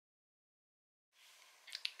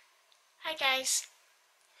Hi guys,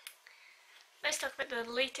 let's talk about the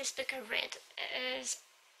latest book I've read. It is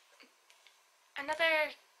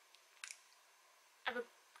another, I would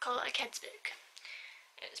call it a kids book.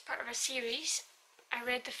 It's part of a series. I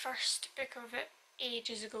read the first book of it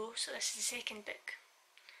ages ago, so this is the second book.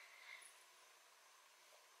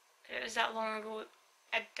 It was that long ago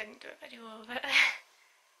I didn't do a video of it.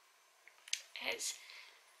 It's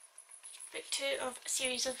book 2 of a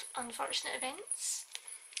series of unfortunate events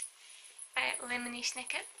by Lemony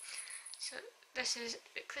Snicket. So this is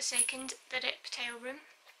book the second, The Reptile Room.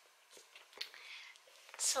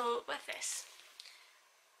 So with this,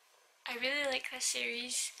 I really like this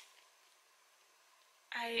series.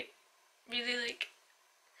 I really like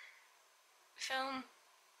the film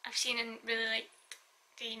I've seen and really like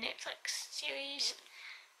the Netflix series.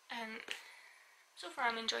 So far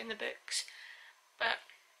I'm enjoying the books, but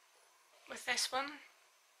with this one,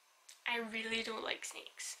 I really don't like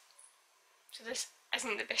snakes. So this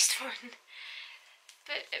isn't the best one.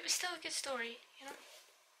 But it was still a good story, you know?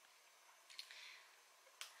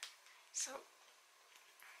 So,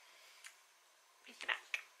 read the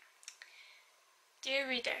back. Dear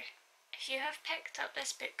reader, if you have picked up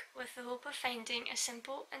this book with the hope of finding a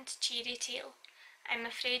simple and cheery tale, I am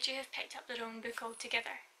afraid you have picked up the wrong book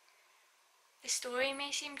altogether. The story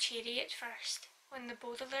may seem cheery at first, when the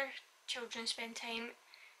Baudelaire children spend time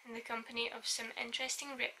in the company of some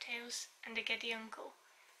interesting reptiles and a giddy uncle,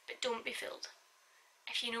 but don't be fooled.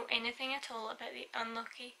 If you know anything at all about the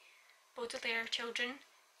unlucky Baudelaire children,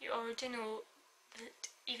 you already know that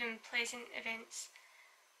even pleasant events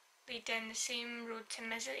lead down the same road to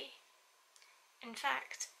misery. In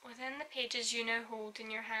fact, within the pages you now hold in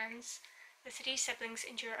your hands, the three siblings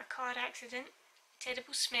endure a car accident, a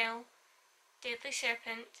terrible smell, deadly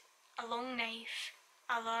serpent, a long knife,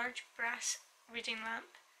 a large brass reading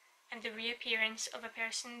lamp, and the reappearance of a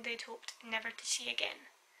person they'd hoped never to see again.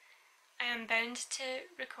 I am bound to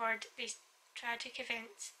record these tragic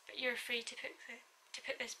events, but you are free to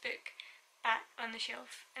put this book back on the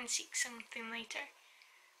shelf and seek something later.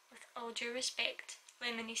 With all due respect,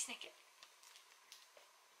 Lemony Snicket.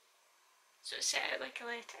 So it's set out like a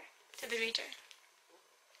letter to the reader.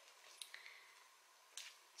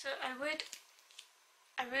 So I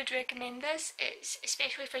would recommend this. It's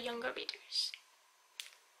especially for younger readers,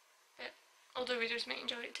 but older readers might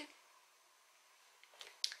enjoy it too.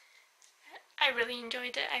 I really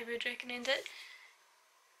enjoyed it. I would recommend it.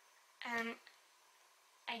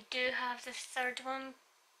 I do have the third one,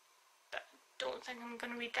 but don't think I'm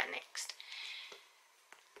going to read that next.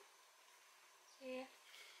 So yeah.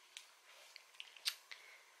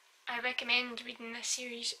 I recommend reading this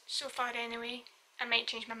series so far anyway. I might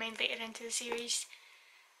change my mind later into the series.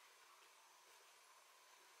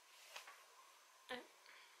 But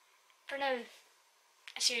for now,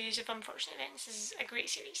 a series of unfortunate events is a great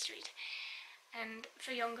series to read. And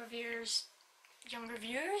for younger readers,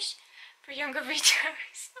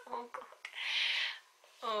 oh god,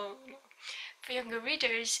 oh no, for younger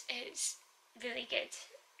readers it's really good.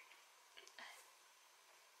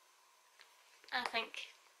 I think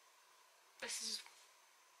this is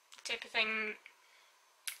the type of thing,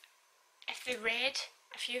 if they read,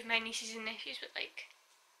 a few of my nieces and nephews would like.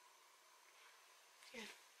 Yeah.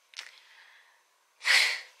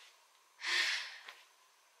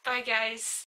 Bye guys.